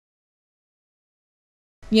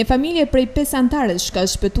Një familje prej 5 antarësh ka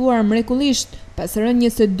shpëtuar mrekullisht pas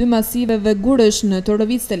rënjes së 2 masiveve gurësh në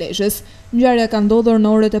Torovice të Tvlezhës. Ngjarja ka ndodhur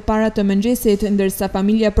në orët e para të mëngjesit, ndërsa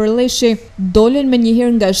familja Përleshi dolën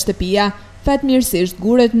menjëherë nga shtëpia. Fatmirësisht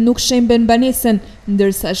Guret nuk shemben banesën,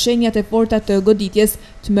 ndërsa shenjat e forta të goditjes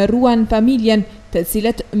tmerruan familjen, të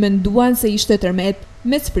cilët menduan se ishte tërmet.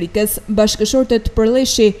 Mes frikës, bashkëshortet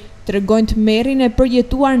Përleshi tregojnë tmerrin e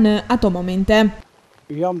përjetuar në ato momente.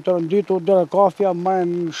 Jam të rënditur dhe kafja më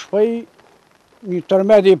në shpej, një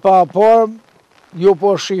tërmedi pa parë, ju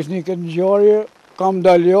po shifni këtë ngjarje, kam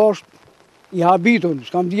dalë jashtë, i habitun,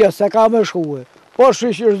 s'kam dhja se ka me shkue. Po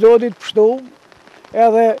shishir zotit pështu,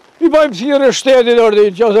 edhe i bajmë thire shtetit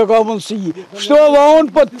ordin, që ose ka mundësi. Pështova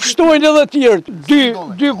unë, po të pështojnë edhe tjertë.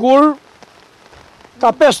 Dy kur,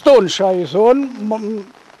 ka 5 tonë shaj, i thonë,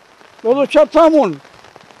 edhe që të thamë unë.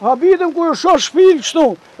 Habitëm ku shoh shpil kështu,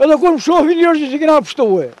 edhe kur më shohin njerëz që si kena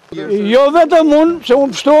pështue. Jo vetëm unë, se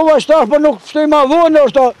unë pështova shtash, për nuk pështoj ma dhonë,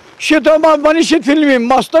 është shqita ma një qitë filmim,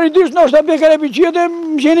 mas të rridysh në është të bekare për qite,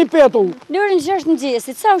 më gjeni petu. Në orën 6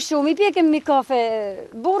 mëngjesit, sa u shumë, i pjekem mi kafe,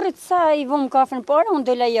 burrit sa i vëmë kafe në parë, unë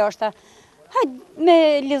dola jashta. Hajtë me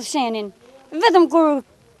lidhshenin, vetëm kur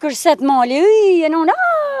kërset mali, e në unë,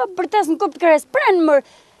 për tes në kupë kërës, prenë mërë,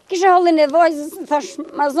 kisha hallin e vajzës, thash,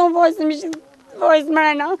 ma zonë vajzën, mi që vajzë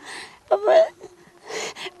mrena,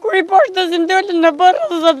 kur i poshtësim dëllën në bërë,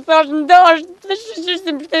 dhe të thash, ndash, të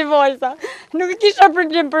shishtim për te vajza. Nuk kisha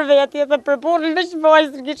problem për veti, edhe për porën, veç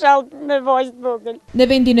vajzë kisha me vajzë të vogël. Në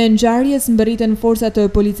vendin e ngjarjes mbërriten forcat të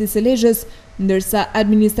policisë së Tvlezhës, ndërsa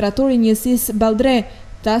administratori i njësisë Baldre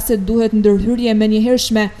tha se duhet ndërhyrje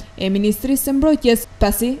menjëhershme e Ministrisë së Mbrojtjes,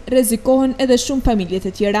 pasi rrezikohen edhe shumë familje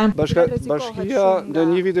të tjera. Bashkia në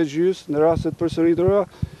 1 vit e gjys, në rastet përsëritura,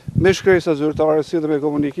 me shkresa zyrtare, si dhe me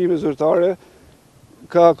komunikime zyrtare,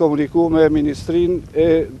 ka komuniku me Ministrinë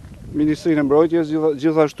e Mbrojtjes,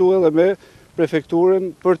 gjithashtu edhe me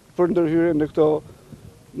prefekturën për ndërhyrje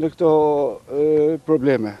në këto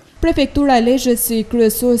probleme. Prefektura e Tvlezhës si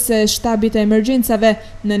kryesuese e shtabit të emergjencave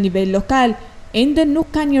në nivel lokal, ende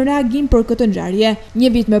nuk ka një reagim për këtë ngjarje.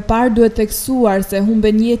 Një vit më parë duhet theksuar se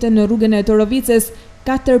humben jetën në rrugën e Torovicës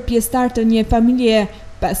 4 pjesëtar të një familje,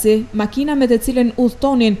 pasi makina me të cilën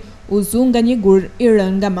udhtonin u zu nga një gur i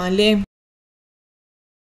rënë nga mali.